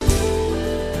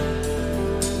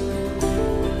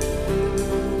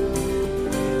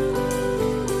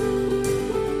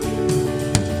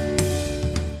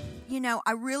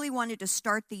I really wanted to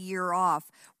start the year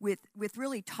off with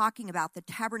really talking about the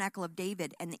Tabernacle of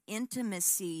David and the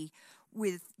intimacy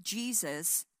with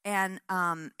Jesus. And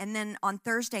then on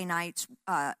Thursday nights,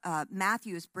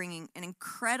 Matthew is bringing an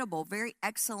incredible, very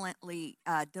excellently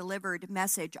delivered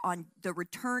message on the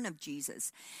return of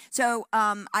Jesus. So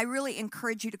I really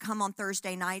encourage you to come on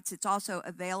Thursday nights. It's also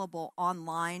available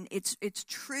online. It's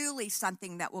truly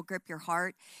something that will grip your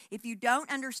heart. If you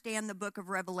don't understand the book of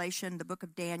Revelation, the book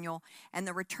of Daniel, and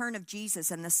the return of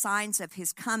Jesus and the signs of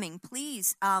his coming,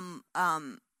 please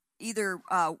either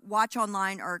watch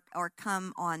online or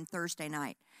come on Thursday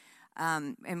night.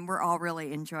 And we're all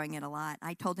really enjoying it a lot.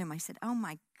 I told him, I said, oh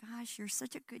my gosh, you're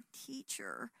such a good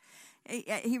teacher.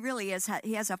 He really is.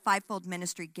 He has a fivefold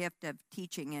ministry gift of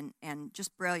teaching and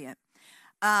just brilliant.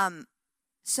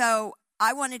 So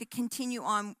I wanted to continue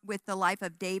on with the life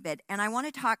of David. And I want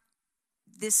to talk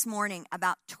this morning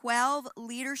about 12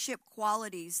 leadership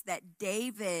qualities that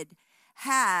David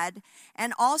had,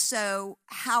 and also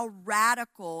how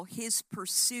radical his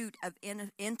pursuit of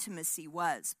intimacy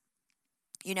was.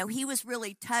 He was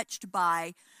really touched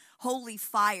by holy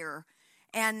fire,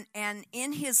 and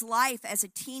in his life as a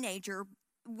teenager,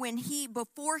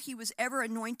 before he was ever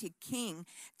anointed king,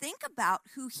 think about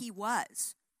who he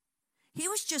was. He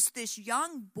was just this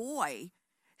young boy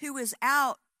who was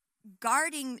out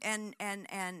guarding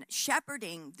and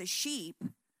shepherding the sheep,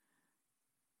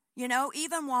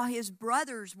 even while his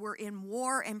brothers were in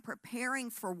war and preparing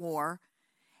for war.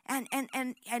 And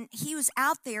he was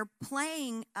out there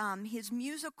playing his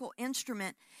musical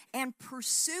instrument and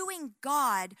pursuing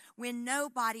God when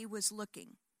nobody was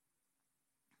looking.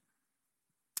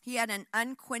 He had an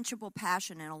unquenchable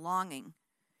passion and a longing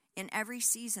in every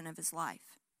season of his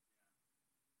life.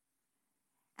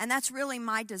 And that's really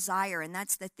my desire, and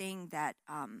that's the thing that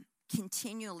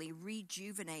continually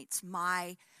rejuvenates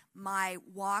my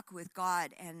walk with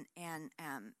God and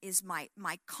is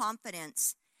my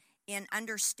confidence in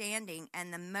understanding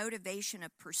and the motivation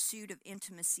of pursuit of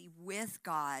intimacy with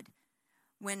God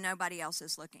when nobody else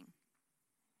is looking.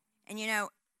 And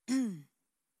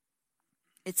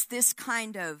it's this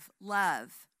kind of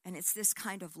love and it's this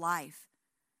kind of life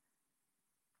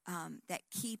that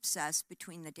keeps us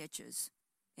between the ditches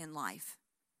in life.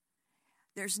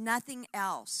 There's nothing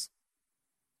else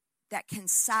that can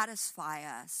satisfy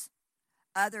us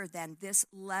other than this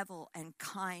level and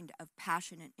kind of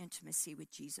passion and intimacy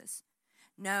with Jesus.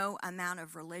 No amount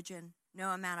of religion,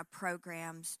 no amount of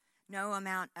programs, no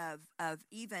amount of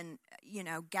even,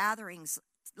 gatherings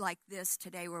like this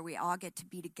today where we all get to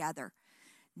be together.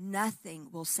 Nothing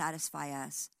will satisfy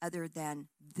us other than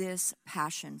this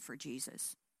passion for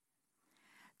Jesus.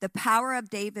 The power of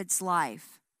David's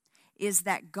life is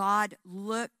that God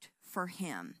looked for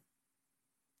him.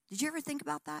 Did you ever think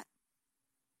about that?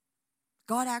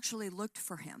 God actually looked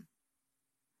for him.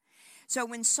 So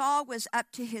when Saul was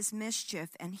up to his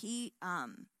mischief, and he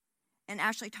and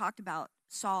Ashley talked about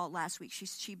Saul last week.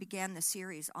 She began the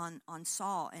series on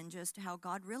Saul and just how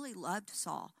God really loved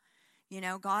Saul.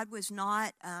 God was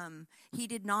not, he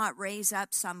did not raise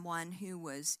up someone who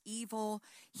was evil.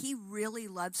 He really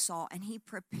loved Saul, and he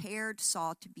prepared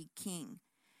Saul to be king.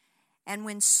 And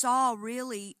when Saul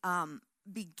really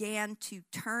began to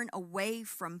turn away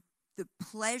from the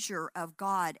pleasure of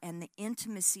God and the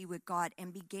intimacy with God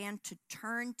and began to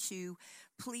turn to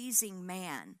pleasing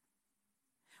man,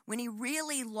 when he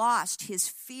really lost his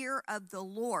fear of the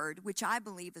Lord, which I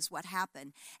believe is what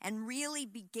happened, and really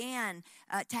began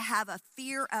to have a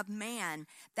fear of man,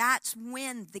 that's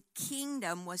when the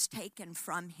kingdom was taken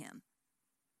from him.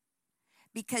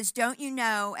 Because don't you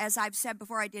know, as I've said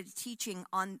before, I did a teaching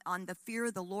on the fear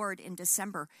of the Lord in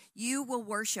December, you will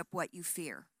worship what you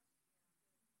fear.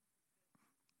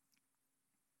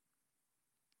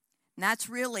 And that's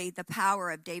really the power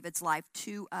of David's life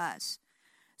to us.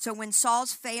 So when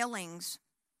Saul's failings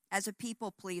as a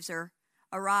people pleaser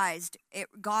arose,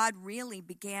 God really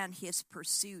began his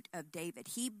pursuit of David.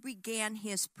 He began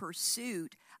his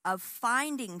pursuit of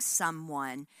finding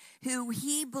someone who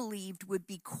he believed would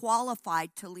be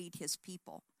qualified to lead his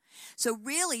people. So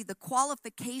really, the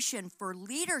qualification for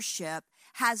leadership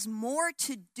has more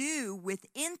to do with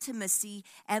intimacy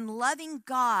and loving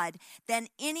God than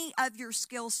any of your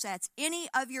skill sets, any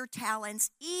of your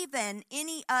talents, even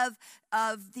any of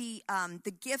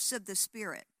the gifts of the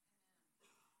Spirit.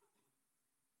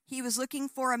 He was looking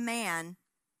for a man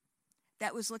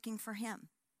that was looking for him.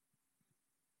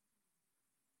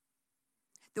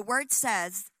 The word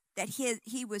says that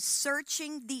he was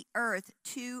searching the earth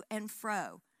to and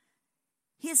fro.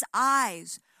 His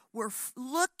eyes were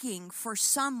looking for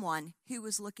someone who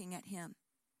was looking at him.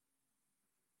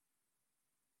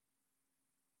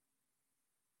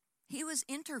 He was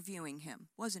interviewing him,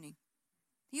 wasn't he?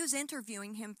 He was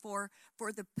interviewing him for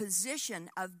the position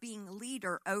of being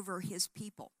leader over his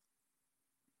people.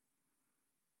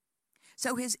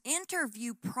 So his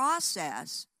interview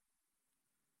process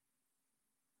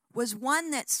was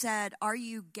one that said, are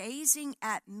you gazing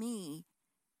at me,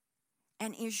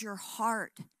 and is your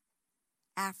heart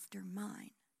after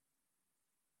mine?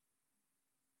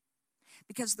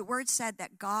 Because the word said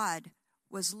that God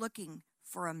was looking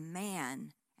for a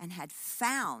man and he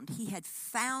had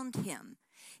found him.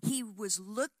 He was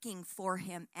looking for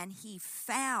him, and he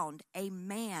found a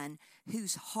man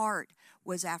whose heart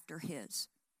was after his.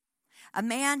 A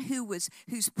man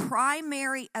whose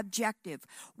primary objective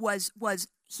was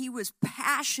he was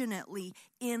passionately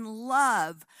in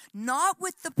love, not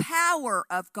with the power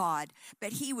of God,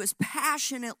 but he was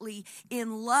passionately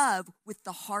in love with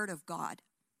the heart of God.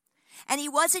 And he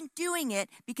wasn't doing it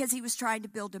because he was trying to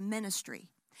build a ministry.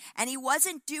 And he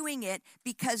wasn't doing it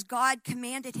because God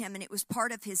commanded him and it was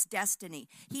part of his destiny.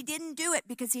 He didn't do it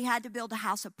because he had to build a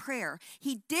house of prayer.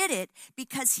 He did it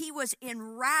because he was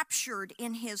enraptured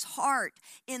in his heart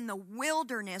in the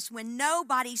wilderness when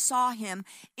nobody saw him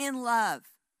in love.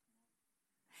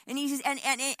 And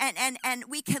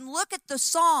we can look at the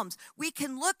Psalms. We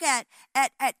can look at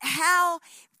how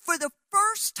for the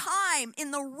first time in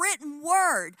the written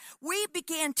word, we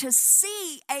began to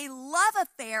see a love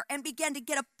affair and began to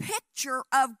get a picture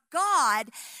of God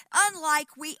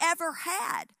unlike we ever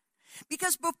had.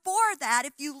 Because before that,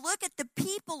 if you look at the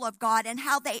people of God and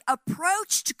how they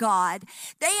approached God,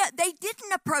 they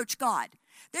didn't approach God.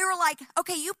 They were like,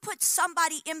 okay, you put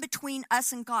somebody in between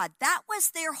us and God. That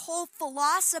was their whole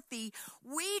philosophy.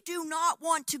 We do not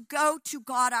want to go to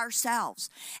God ourselves.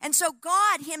 And so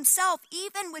God himself,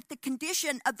 even with the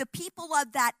condition of the people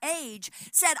of that age,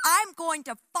 said, I'm going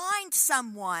to find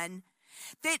someone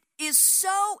that is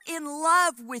so in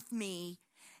love with me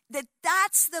that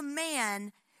that's the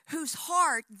man whose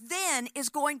heart then is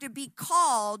going to be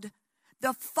called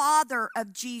the father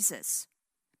of Jesus.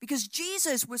 Because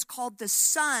Jesus was called the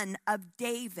son of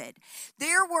David.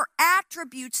 There were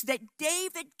attributes that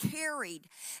David carried,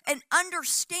 an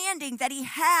understanding that he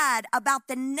had about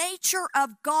the nature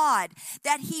of God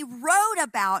that he wrote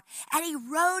about, and he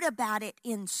wrote about it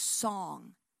in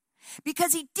song.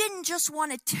 Because he didn't just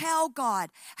want to tell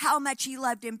God how much he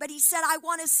loved him, but he said, I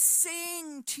want to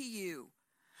sing to you.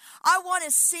 I want to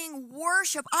sing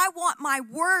worship. I want my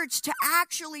words to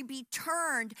actually be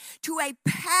turned to a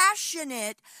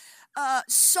passionate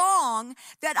song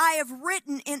that I have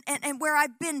written and where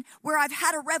I've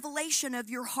had a revelation of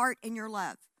your heart and your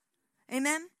love.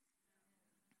 Amen?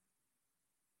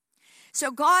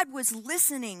 So God was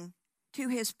listening to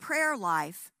his prayer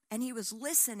life, and he was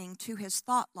listening to his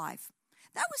thought life.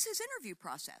 That was his interview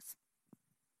process.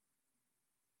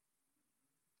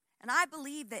 And I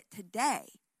believe that today,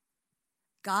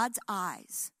 God's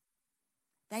eyes,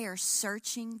 they are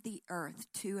searching the earth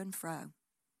to and fro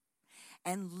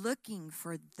and looking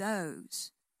for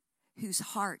those whose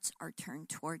hearts are turned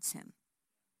towards him.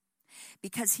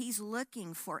 Because he's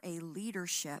looking for a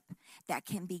leadership that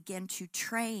can begin to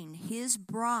train his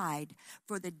bride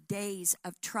for the days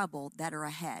of trouble that are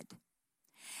ahead.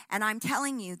 And I'm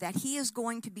telling you that he is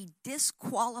going to be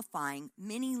disqualifying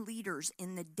many leaders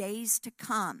in the days to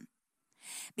come.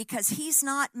 Because he's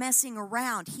not messing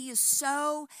around. He is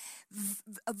so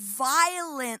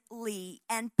violently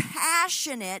and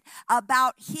passionate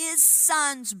about his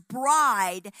son's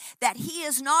bride that he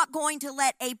is not going to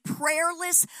let a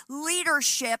prayerless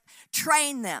leadership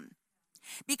train them.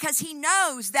 Because he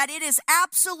knows that it is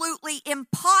absolutely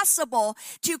impossible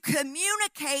to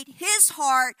communicate his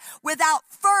heart without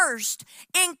first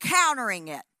encountering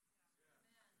it.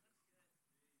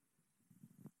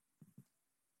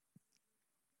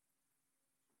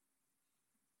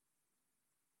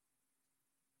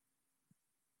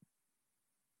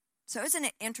 So isn't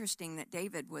it interesting that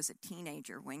David was a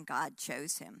teenager when God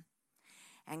chose him?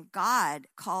 And God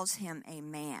calls him a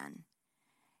man.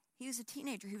 He was a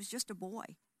teenager. He was just a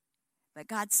boy. But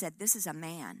God said, this is a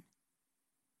man.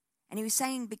 And he was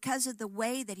saying, because of the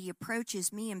way that he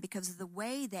approaches me and because of the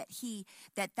way that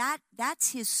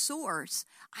that's his source,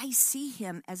 I see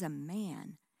him as a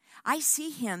man. I see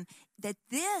him that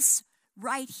this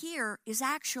right here is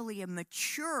actually a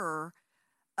mature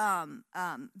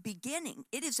beginning.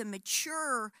 It is a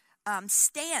mature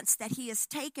stance that he has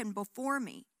taken before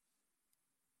me.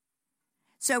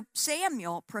 So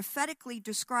Samuel prophetically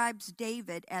describes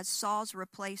David as Saul's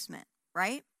replacement,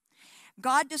 right?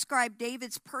 God described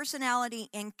David's personality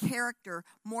and character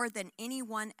more than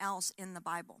anyone else in the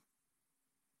Bible.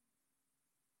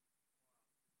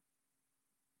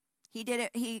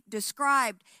 He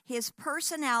described his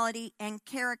personality and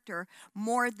character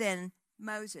more than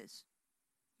Moses,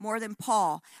 more than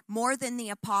Paul, more than the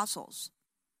apostles.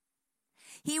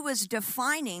 He was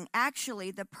defining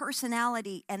actually the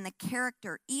personality and the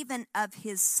character even of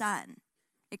his son,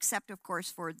 except of course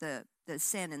for the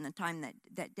sin and the time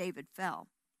that David fell.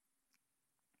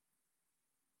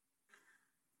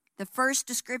 The first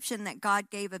description that God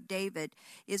gave of David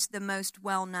is the most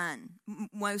well known.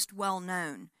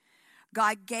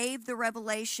 God gave the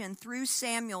revelation through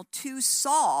Samuel to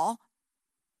Saul.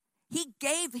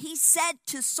 He said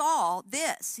to Saul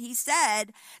this. He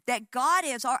said that God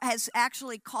has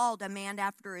actually called a man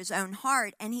after his own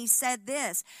heart. And he said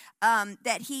this,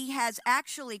 that he has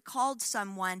actually called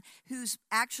someone who's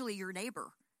actually your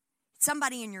neighbor,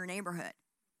 somebody in your neighborhood.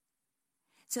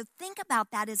 So think about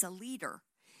that as a leader.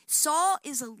 Saul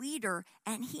is a leader,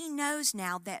 and he knows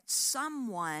now that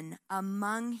someone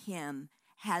among him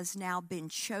has now been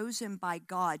chosen by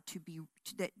God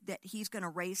that he's going to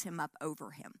raise him up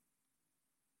over him.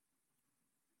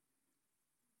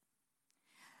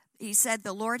 He said,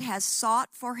 the Lord has sought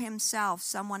for himself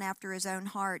someone after his own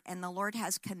heart, and the Lord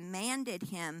has commanded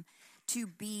him to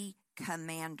be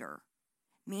commander,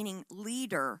 meaning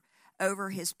leader over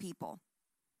his people.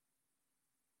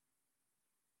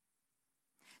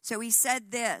 So he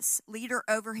said this, leader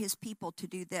over his people to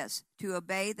do this, to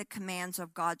obey the commands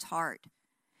of God's heart.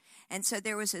 And so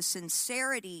there was a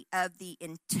sincerity of the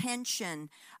intention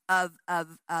of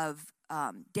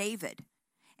David.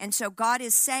 And so God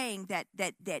is saying that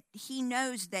he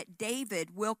knows that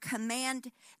David will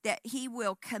command, that he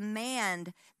will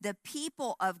command the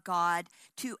people of God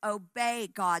to obey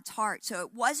God's heart. So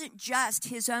it wasn't just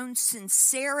his own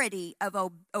sincerity of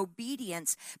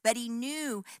obedience, but he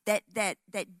knew that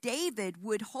David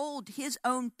would hold his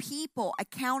own people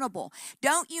accountable.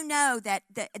 Don't you know that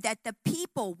the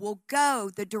people will go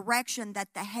the direction that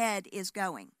the head is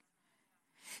going?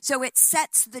 So it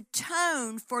sets the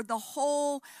tone for the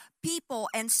whole people.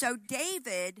 And so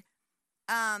David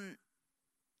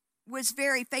was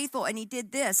very faithful, and he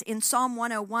did this. In Psalm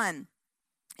 101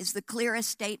 is the clearest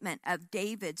statement of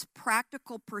David's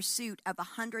practical pursuit of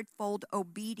 100-fold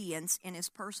obedience in his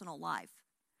personal life.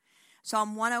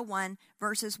 Psalm 101,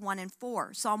 verses 1 and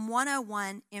 4. Psalm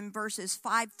 101 in verses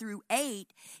 5 through 8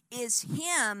 is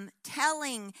him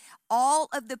telling all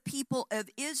of the people of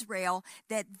Israel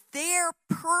that their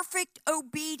perfect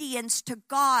obedience to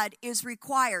God is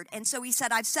required. And so he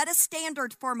said, I've set a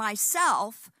standard for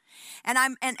myself,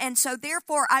 and so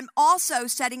therefore I'm also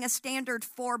setting a standard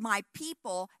for my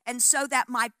people, and so that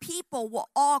my people will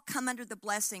all come under the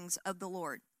blessings of the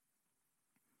Lord.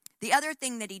 The other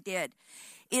thing that he did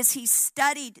is he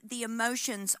studied the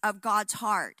emotions of God's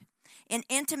heart in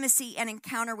intimacy and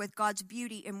encounter with God's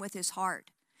beauty and with his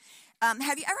heart.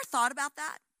 Have you ever thought about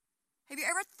that? Have you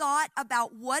ever thought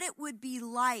about what it would be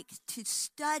like to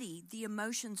study the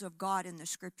emotions of God in the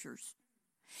scriptures?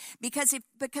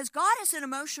 Because God is an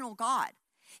emotional God.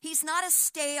 He's not a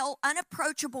stale,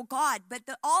 unapproachable God, but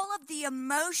all of the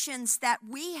emotions that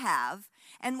we have,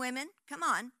 and women, come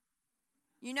on,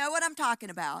 you know what I'm talking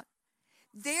about.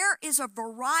 There is a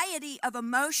variety of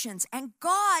emotions, and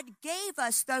God gave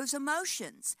us those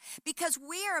emotions because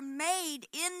we are made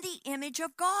in the image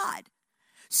of God.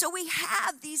 So we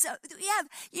have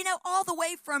all the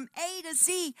way from A to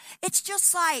Z. It's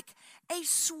just like a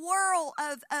swirl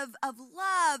of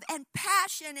love and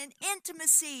passion and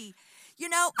intimacy,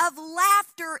 of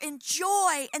laughter and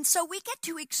joy. And so we get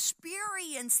to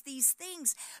experience these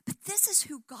things, but this is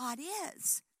who God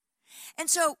is. And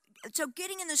so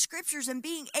getting in the scriptures and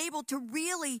being able to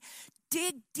really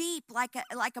dig deep like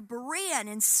a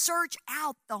Berean and search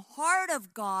out the heart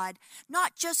of God,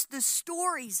 not just the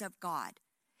stories of God,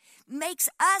 makes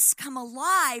us come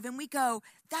alive, and we go,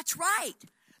 that's right.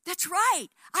 That's right.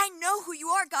 I know who you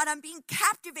are, God. I'm being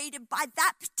captivated by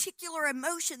that particular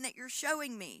emotion that you're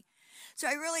showing me. So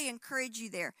I really encourage you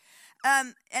there.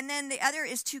 And then the other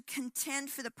is to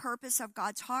contend for the purpose of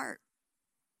God's heart.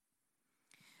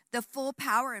 The full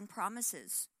power and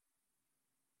promises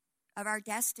of our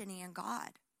destiny in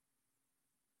God,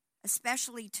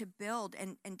 especially to build,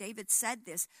 and David said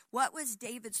this,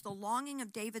 the longing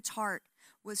of David's heart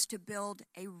was to build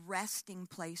a resting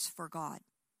place for God.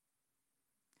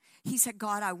 He said,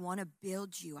 God, I want to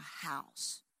build you a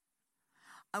house.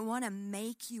 I want to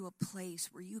make you a place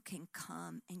where you can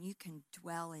come and you can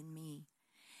dwell in me.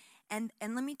 And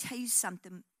let me tell you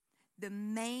something. The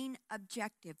main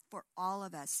objective for all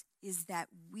of us is that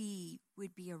we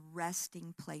would be a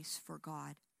resting place for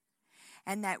God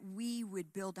and that we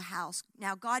would build a house.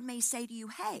 Now, God may say to you,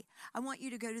 hey, I want you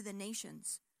to go to the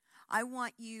nations. I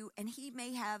want you, and he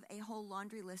may have a whole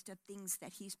laundry list of things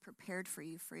that he's prepared for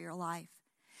you for your life.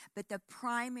 But the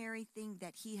primary thing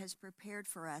that he has prepared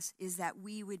for us is that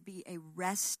we would be a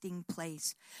resting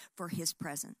place for his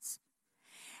presence.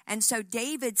 And so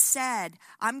David said,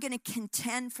 I'm going to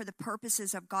contend for the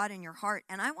purposes of God in your heart.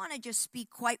 And I want to just speak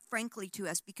quite frankly to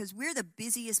us, because we're the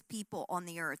busiest people on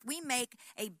the earth. We make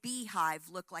a beehive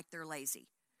look like they're lazy,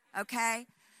 okay?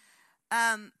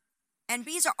 And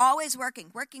bees are always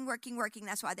working.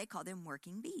 That's why they call them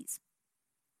working bees.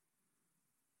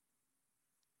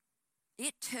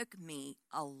 It took me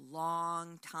a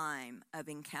long time of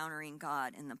encountering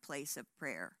God in the place of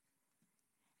prayer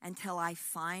until I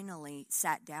finally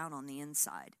sat down on the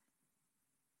inside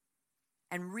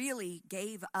and really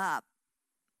gave up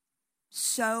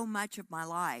so much of my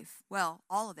life. Well,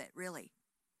 all of it, really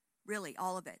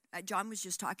all of it. John was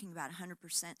just talking about 100%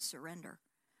 surrender.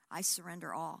 I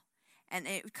surrender all. And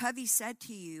Covey said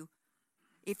to you,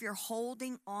 if you're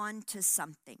holding on to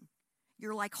something,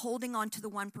 you're like holding on to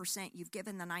the 1%. You've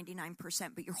given the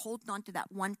 99%, but you're holding on to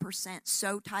that 1%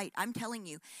 so tight. I'm telling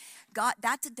you, God,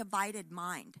 that's a divided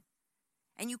mind.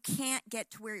 And you can't get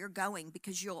to where you're going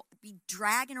because you'll be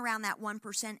dragging around that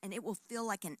 1% and it will feel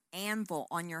like an anvil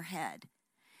on your head.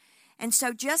 And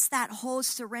so just that whole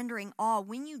surrendering all,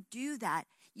 when you do that,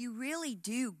 you really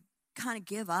do kind of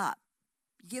give up.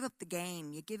 You give up the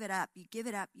game. You give it up. You give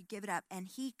it up. You give it up. And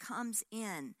he comes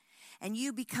in. And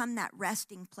you become that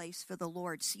resting place for the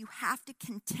Lord. So you have to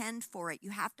contend for it. You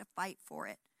have to fight for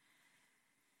it.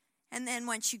 And then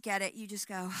once you get it, you just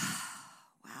go,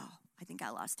 wow, I think I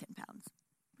lost 10 pounds.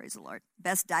 Praise the Lord.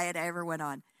 Best diet I ever went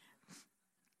on.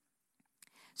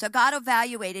 So God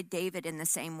evaluated David in the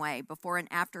same way before and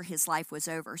after his life was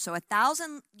over. So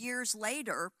 1,000 years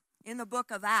later, in the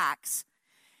book of Acts,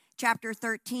 chapter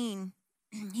 13,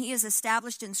 he is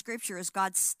established in Scripture as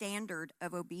God's standard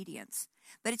of obedience.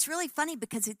 But it's really funny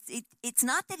because it's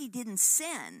not that he didn't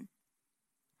sin,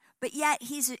 but yet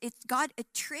God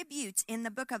attributes in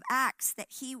the book of Acts that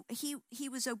he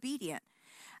was obedient.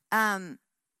 Acts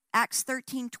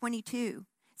 13:22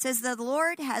 says, the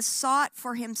Lord has sought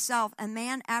for himself a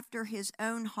man after his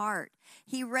own heart.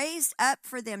 He raised up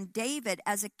for them David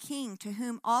as a king, to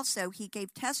whom also he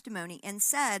gave testimony and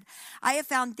said, I have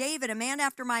found David, a man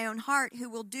after my own heart, who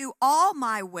will do all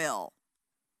my will.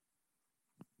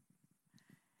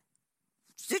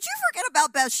 Did you forget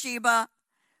about Bathsheba?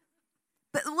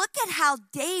 But look at how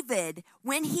David,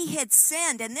 when he had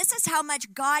sinned, and this is how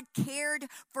much God cared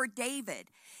for David.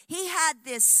 He had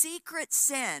this secret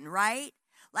sin, right?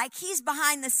 Like he's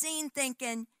behind the scene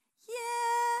thinking,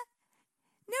 yeah,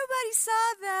 nobody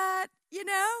saw that, you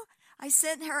know. I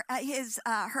sent her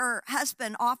her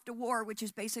husband off to war, which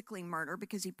is basically murder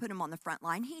because he put him on the front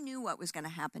line. He knew what was going to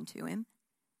happen to him.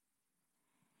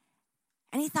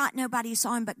 And he thought nobody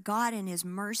saw him, but God in his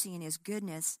mercy and his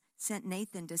goodness sent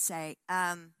Nathan to say,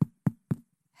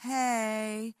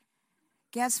 hey,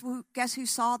 guess who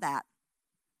saw that?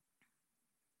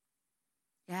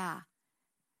 Yeah.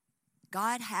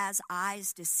 God has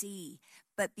eyes to see,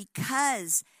 but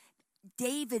because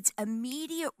David's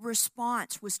immediate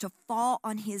response was to fall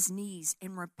on his knees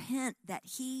and repent that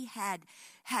he had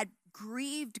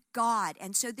grieved God,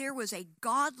 and so there was a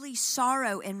godly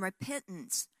sorrow and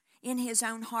repentance in his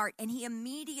own heart, and he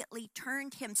immediately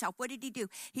turned himself. What did he do?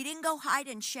 He didn't go hide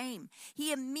in shame.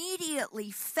 He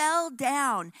immediately fell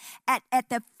down at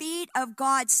the feet of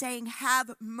God saying,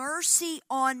 have mercy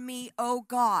on me, O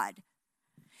God.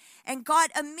 And God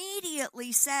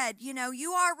immediately said, you know,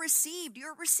 you are received.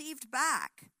 You're received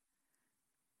back.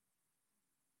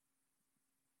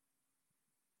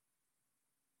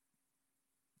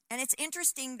 And it's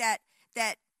interesting that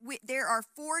there are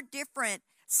 4 different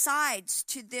sides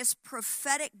to this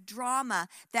prophetic drama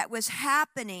that was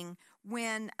happening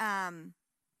when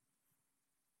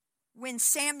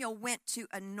Samuel went to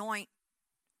anoint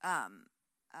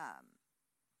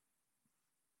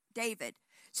David.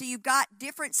 So you've got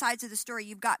different sides of the story.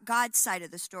 You've got God's side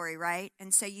of the story, right?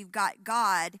 And so you've got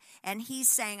God, and he's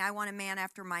saying, I want a man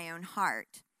after my own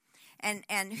heart. And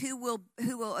who will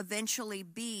eventually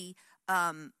be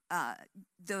known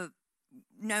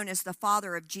as the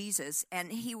father of Jesus,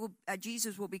 and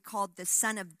Jesus will be called the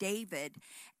Son of David,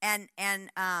 and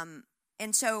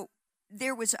so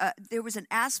there was an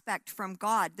aspect from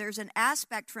God. There's an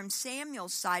aspect from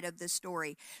Samuel's side of the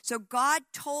story. So God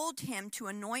told him to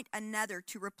anoint another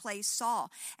to replace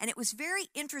Saul, and it was very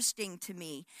interesting to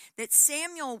me that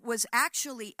Samuel was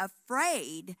actually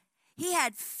afraid. He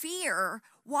had fear.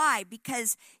 Why?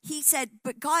 Because he said,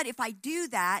 but God, if I do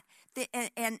that,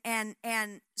 and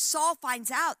Saul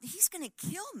finds out, he's going to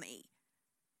kill me.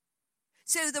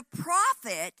 So the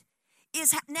prophet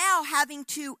is now having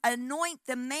to anoint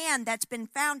the man that's been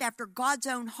found after God's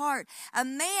own heart, a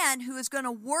man who is going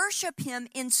to worship him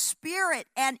in spirit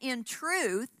and in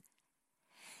truth.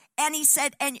 And he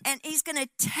said, and he's going to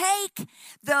take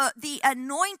the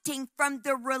anointing from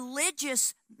the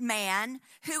religious man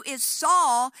who is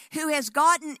Saul, who has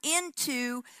gotten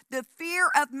into the fear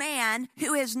of man,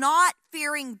 who is not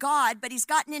fearing God, but he's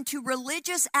gotten into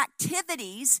religious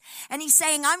activities. And he's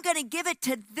saying, I'm going to give it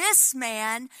to this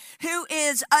man who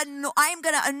is, I'm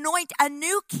going to anoint a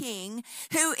new king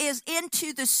who is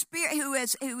into the spirit, who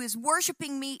is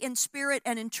worshiping me in spirit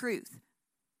and in truth.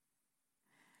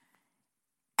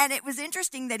 And it was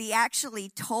interesting that he actually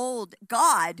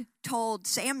God told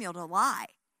Samuel to lie.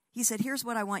 He said, here's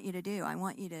what I want you to do. I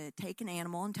want you to take an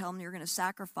animal and tell him you're going to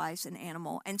sacrifice an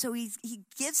animal. And so he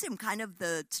gives him kind of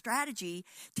the strategy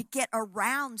to get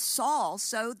around Saul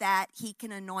so that he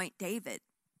can anoint David.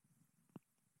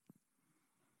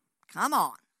 Come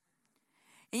on.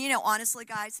 And honestly,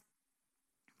 guys,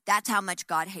 that's how much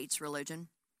God hates religion.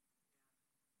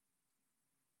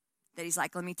 That he's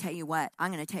like, let me tell you what,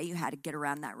 I'm going to tell you how to get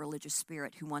around that religious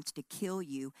spirit who wants to kill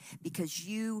you, because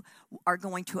you are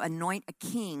going to anoint a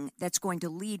king that's going to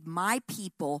lead my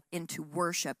people into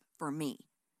worship for me.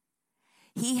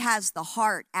 He has the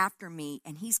heart after me,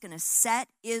 and he's going to set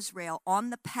Israel on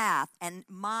the path, and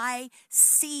my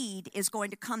seed is going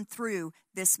to come through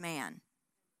this man.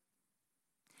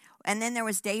 And then there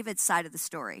was David's side of the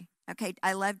story. Okay,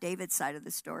 I love David's side of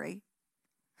the story.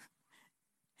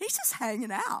 He's just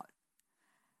hanging out.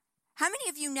 How many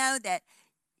of you know that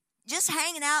just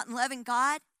hanging out and loving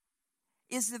God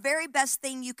is the very best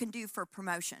thing you can do for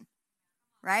promotion,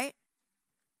 right?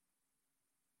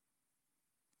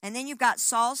 And then you've got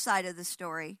Saul's side of the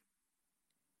story.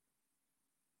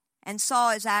 And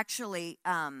Saul is actually,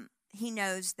 he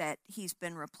knows that he's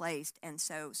been replaced. And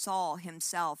so Saul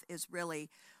himself is really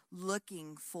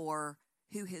looking for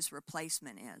who his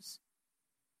replacement is.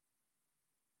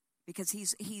 Because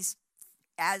he's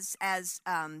as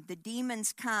the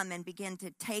demons come and begin to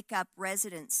take up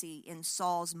residency in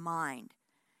Saul's mind,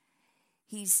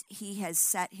 he has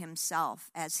set himself,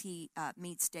 as he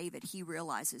meets David, he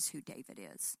realizes who David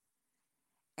is,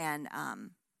 and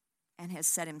has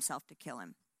set himself to kill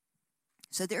him.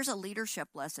 So there's a leadership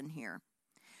lesson here.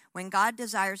 When God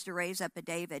desires to raise up a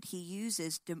David, he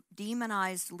uses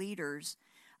demonized leaders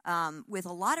with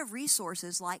a lot of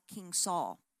resources like King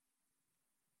Saul.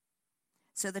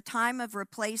 So the time of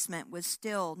replacement was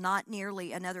still not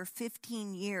nearly another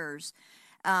 15 years.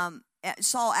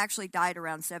 Saul actually died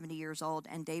around 70 years old,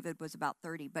 and David was about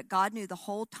 30. But God knew the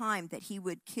whole time that he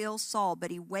would kill Saul,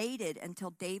 but he waited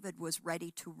until David was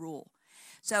ready to rule.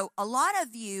 So a lot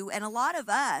of you and a lot of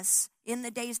us in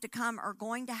the days to come are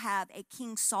going to have a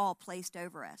King Saul placed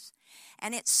over us.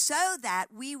 And it's so that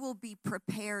we will be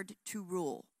prepared to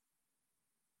rule.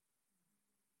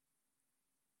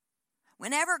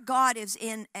 Whenever God is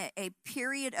in a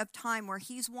period of time where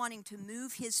he's wanting to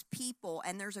move his people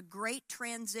and there's a great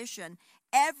transition,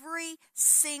 every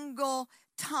single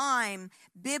time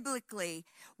biblically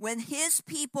when his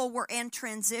people were in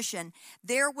transition,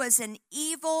 there was an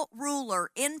evil ruler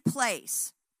in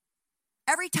place.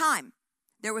 Every time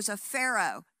there was a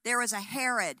Pharaoh, there was a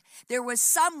Herod, there was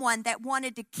someone that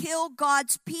wanted to kill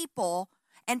God's people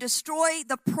and destroy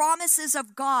the promises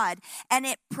of God, and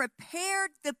it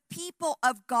prepared the people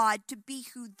of God to be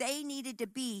who they needed to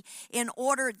be in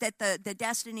order that the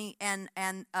destiny and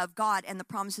of God and the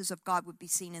promises of God would be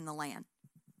seen in the land.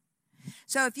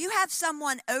 So if you have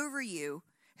someone over you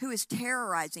who is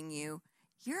terrorizing you,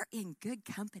 you're in good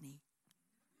company.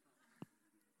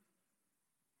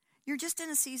 You're just in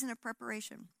a season of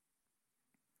preparation.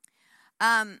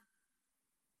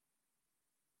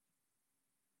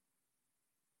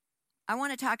 I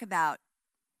want to talk about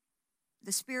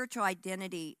the spiritual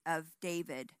identity of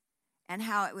David and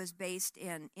how it was based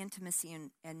in intimacy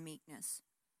and meekness,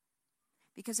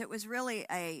 because it was really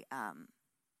a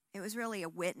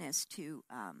witness to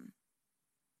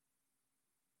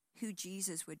who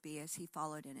Jesus would be as he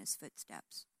followed in his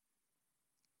footsteps.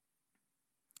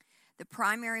 The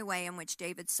primary way in which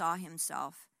David saw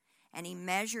himself and he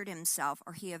measured himself,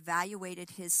 or he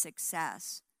evaluated his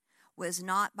success, was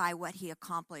not by what he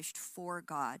accomplished for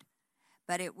God,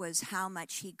 but it was how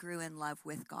much he grew in love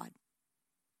with God.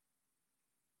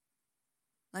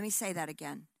 Let me say that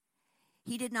again.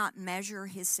 He did not measure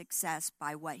his success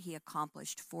by what he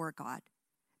accomplished for God,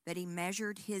 but he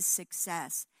measured his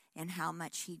success in how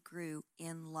much he grew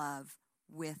in love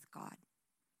with God.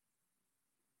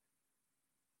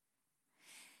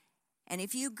 And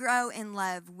if you grow in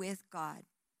love with God,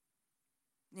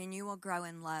 then you will grow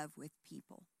in love with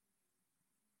people.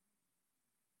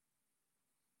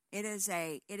 It is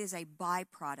a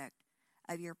byproduct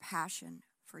of your passion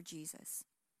for Jesus.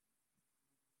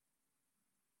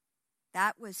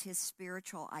 That was his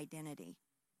spiritual identity,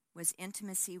 was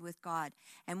intimacy with God.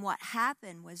 And what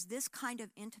happened was this kind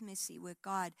of intimacy with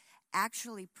God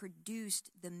actually produced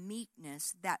the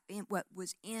meekness what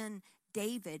was in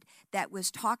David that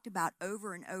was talked about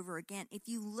over and over again. If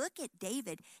you look at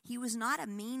David, he was not a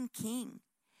mean king.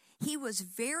 He was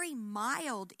very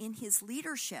mild in his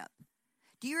leadership.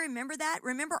 Do you remember that?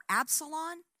 Remember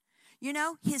Absalom? You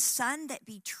know, his son that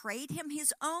betrayed him,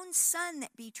 his own son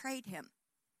that betrayed him.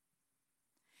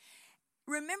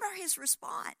 Remember his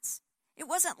response. It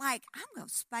wasn't like, I'm going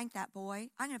to spank that boy.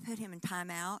 I'm going to put him in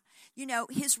timeout. You know,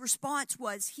 his response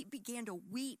was he began to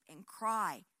weep and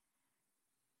cry.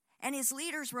 And his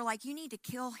leaders were like, you need to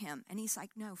kill him. And he's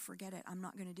like, no, forget it. I'm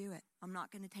not going to do it. I'm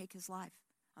not going to take his life.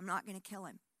 I'm not going to kill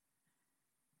him.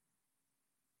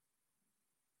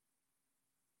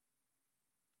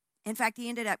 In fact, he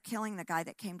ended up killing the guy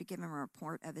that came to give him a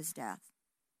report of his death.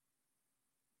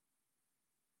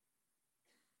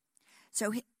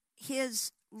 So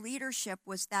his leadership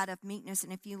was that of meekness.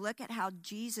 And if you look at how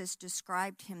Jesus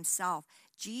described himself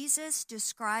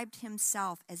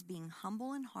as being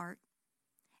humble in heart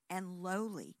and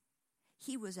lowly.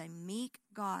 He was a meek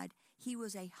God. He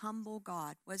was a humble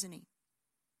God, wasn't he?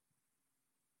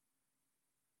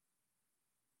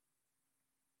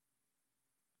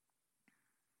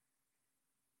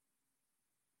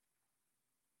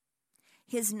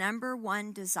 His number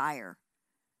one desire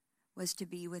was to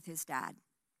be with his dad.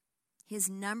 His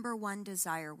number one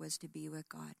desire was to be with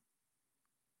God.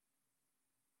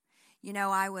 You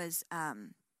know, I was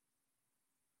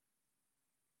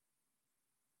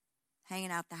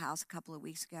hanging out the house a couple of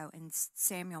weeks ago, and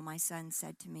Samuel, my son,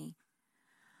 said to me,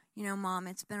 you know, Mom,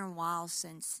 it's been a while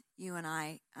since you and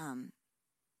I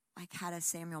had a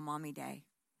Samuel Mommy Day.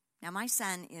 Now, my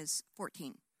son is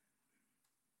 14.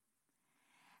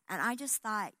 And I just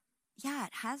thought, yeah,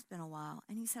 it has been a while.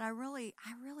 And he said, I really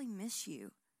miss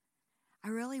you. I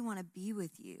really want to be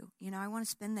with you. You know, I want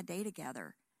to spend the day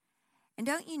together. And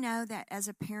don't you know that as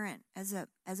a parent, as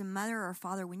a mother or a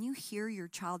father, when you hear your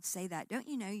child say that, don't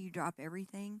you know you drop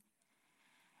everything?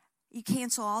 You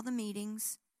cancel all the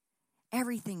meetings,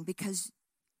 everything, because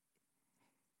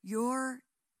your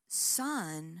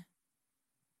son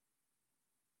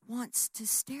wants to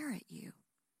stare at you,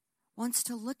 wants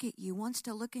to look at you, wants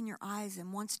to look in your eyes,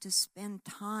 and wants to spend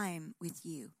time with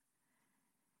you.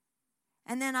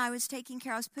 And then I was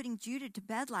putting Judah to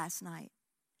bed last night.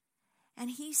 And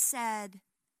he said,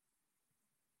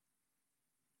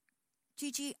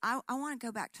 Gigi, I want to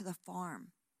go back to the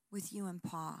farm with you and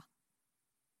Pa.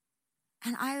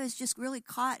 And I was just really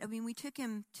caught. I mean, we took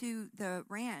him to the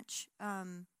ranch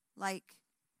like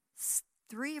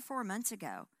 3 or 4 months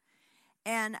ago.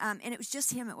 And it was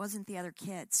just him. It wasn't the other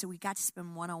kids. So we got to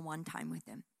spend one-on-one time with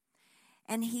him.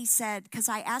 And he said, because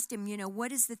I asked him, you know,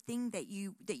 what is the thing that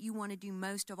you want to do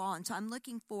most of all? And so I'm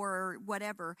looking for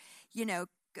whatever, you know,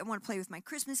 I want to play with my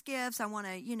Christmas gifts. I want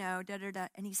to, you know, da-da-da.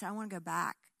 And he said, I want to go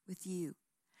back with you.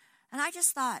 And I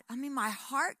just thought, I mean, my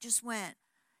heart just went,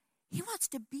 he wants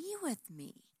to be with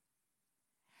me.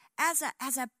 As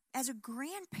a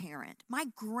grandparent, my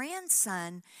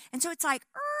grandson. And so it's like,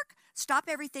 stop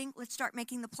everything. Let's start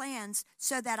making the plans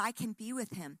so that I can be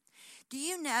with him. Do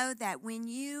you know that when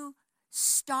you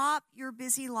stop your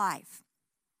busy life,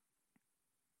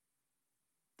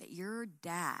 that your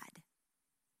dad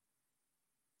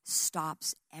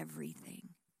stops everything?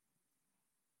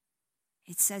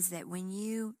 It says that when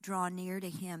you draw near to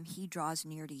him, he draws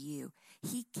near to you.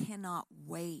 He cannot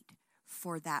wait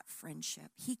for that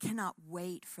friendship. He cannot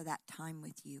wait for that time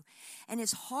with you. And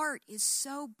his heart is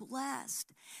so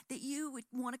blessed that you would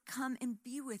want to come and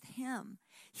be with him.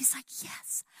 He's like,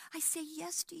 yes, I say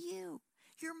yes to you.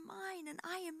 You're mine and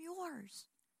I am yours.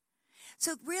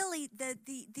 So really the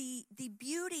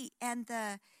beauty and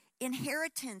the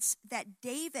inheritance that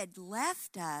David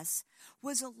left us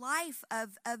was a life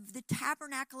of the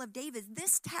tabernacle of David.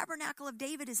 This tabernacle of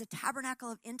David is a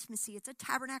tabernacle of intimacy. It's a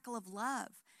tabernacle of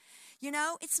love. You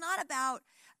know, it's not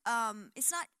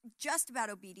just about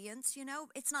obedience, you know.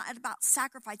 It's not about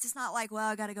sacrifice. It's not like, well,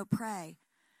 I got to go pray.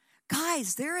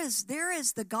 Guys, there is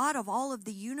the God of all of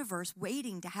the universe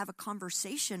waiting to have a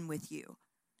conversation with you.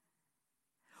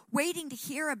 Waiting to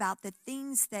hear about the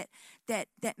things that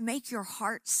make your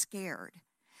heart scared.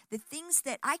 The things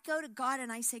that I go to God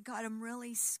and I say, God, I'm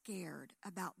really scared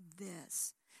about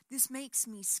this. This makes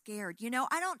me scared. You know,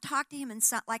 I don't talk to him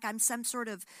like I'm some sort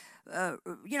of, I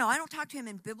don't talk to him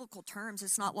in biblical terms.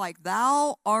 It's not like,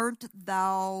 thou art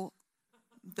thou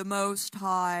the Most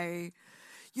High.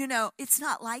 It's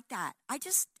not like that. I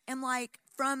just am like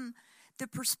from the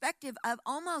perspective of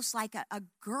almost like a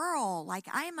girl, like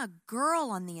I am a girl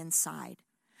on the inside.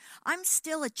 I'm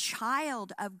still a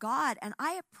child of God, and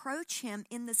I approach him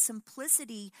in the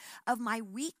simplicity of my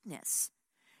weakness.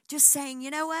 Just saying,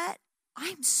 you know what?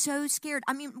 I'm so scared.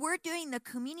 I mean, we're doing the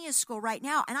Comenia School right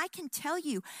now, and I can tell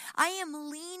you, I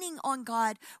am leaning on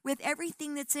God with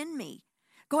everything that's in me.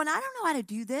 Going, I don't know how to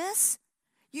do this.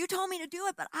 You told me to do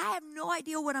it, but I have no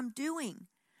idea what I'm doing.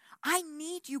 I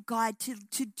need you, God, to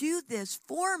do this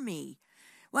for me.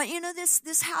 Well,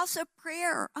 this house of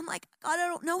prayer, I'm like, God, I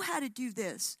don't know how to do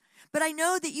this. But I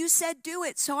know that you said do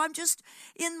it. So I'm just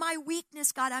in my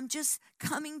weakness, God, I'm just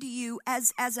coming to you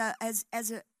as a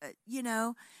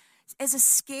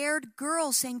scared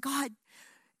girl saying, God,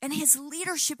 and his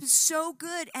leadership is so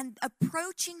good, and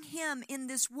approaching him in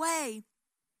this way,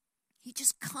 he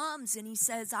just comes and he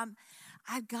says,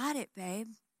 I've got it, babe.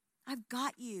 I've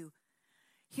got you.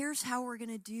 Here's how we're going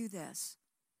to do this.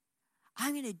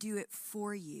 I'm going to do it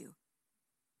for you.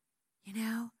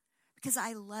 Because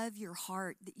I love your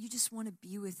heart, that you just want to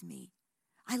be with me.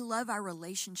 I love our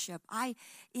relationship.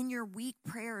 In your weak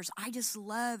prayers, I just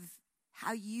love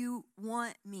how you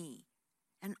want me.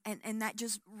 And that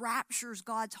just raptures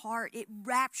God's heart. It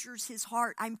raptures his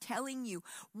heart. I'm telling you,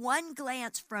 one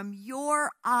glance from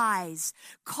your eyes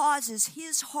causes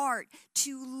his heart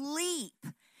to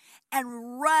leap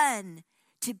and run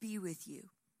to be with you.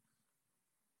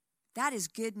 That is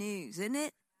good news, isn't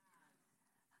it?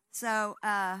 So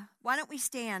why don't we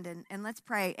stand and let's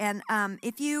pray. And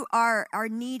if you are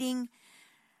needing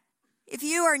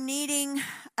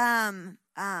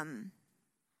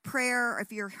prayer,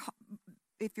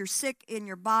 if you're sick in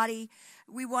your body,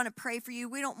 we want to pray for you.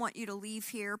 We don't want you to leave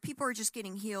here. People are just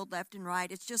getting healed left and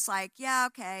right. It's just like, yeah,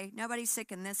 okay, nobody's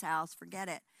sick in this house. Forget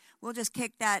it. We'll just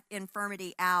kick that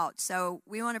infirmity out. So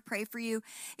we want to pray for you.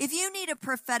 If you need a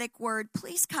prophetic word,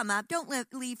 please come up. Don't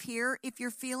leave here if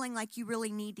you're feeling like you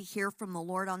really need to hear from the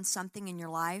Lord on something in your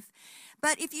life.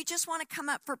 But if you just want to come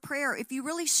up for prayer, if you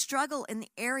really struggle in the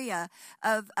area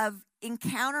of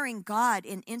encountering God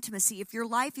in intimacy, if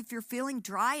you're feeling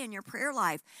dry in your prayer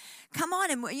life, come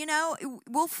on and,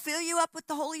 we'll fill you up with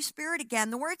the Holy Spirit again.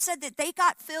 The Word said that they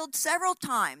got filled several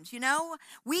times,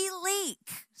 We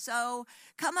leak. So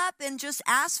come up and just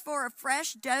ask for a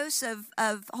fresh dose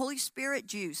of Holy Spirit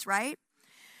juice, right?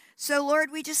 So,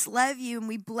 Lord, we just love you and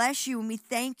we bless you and we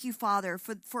thank you, Father,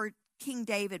 for King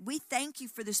David. We thank you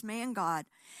for this man, God.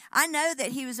 I know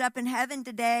that he was up in heaven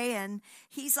today and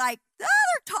he's like, they're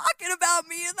talking about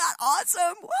me. Isn't that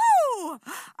awesome? Woo!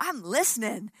 I'm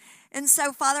listening. And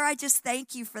so, Father, I just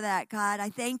thank you for that, God. I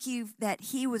thank you that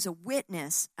he was a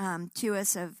witness to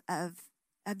us of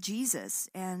Jesus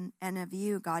and of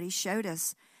you, God. He showed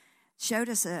us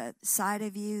a side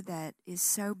of you that is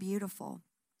so beautiful.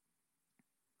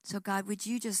 So, God, would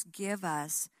you just give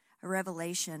us a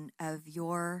revelation of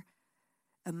your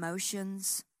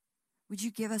emotions? Would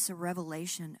you give us a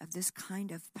revelation of this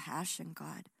kind of passion,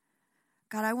 God?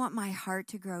 God, I want my heart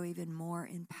to grow even more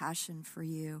in passion for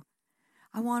you.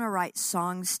 I want to write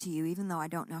songs to you, even though I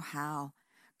don't know how.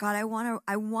 God, I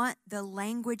want the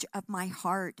language of my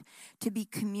heart to be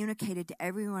communicated to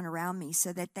everyone around me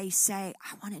so that they say,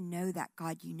 I want to know that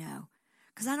God you know,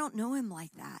 because I don't know him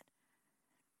like that.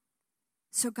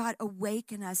 So, God,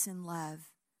 awaken us in love.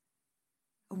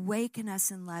 Awaken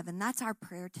us in love. And that's our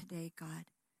prayer today, God.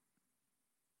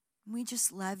 We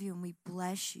just love you and we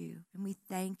bless you and we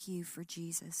thank you for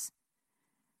Jesus.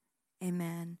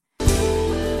 Amen.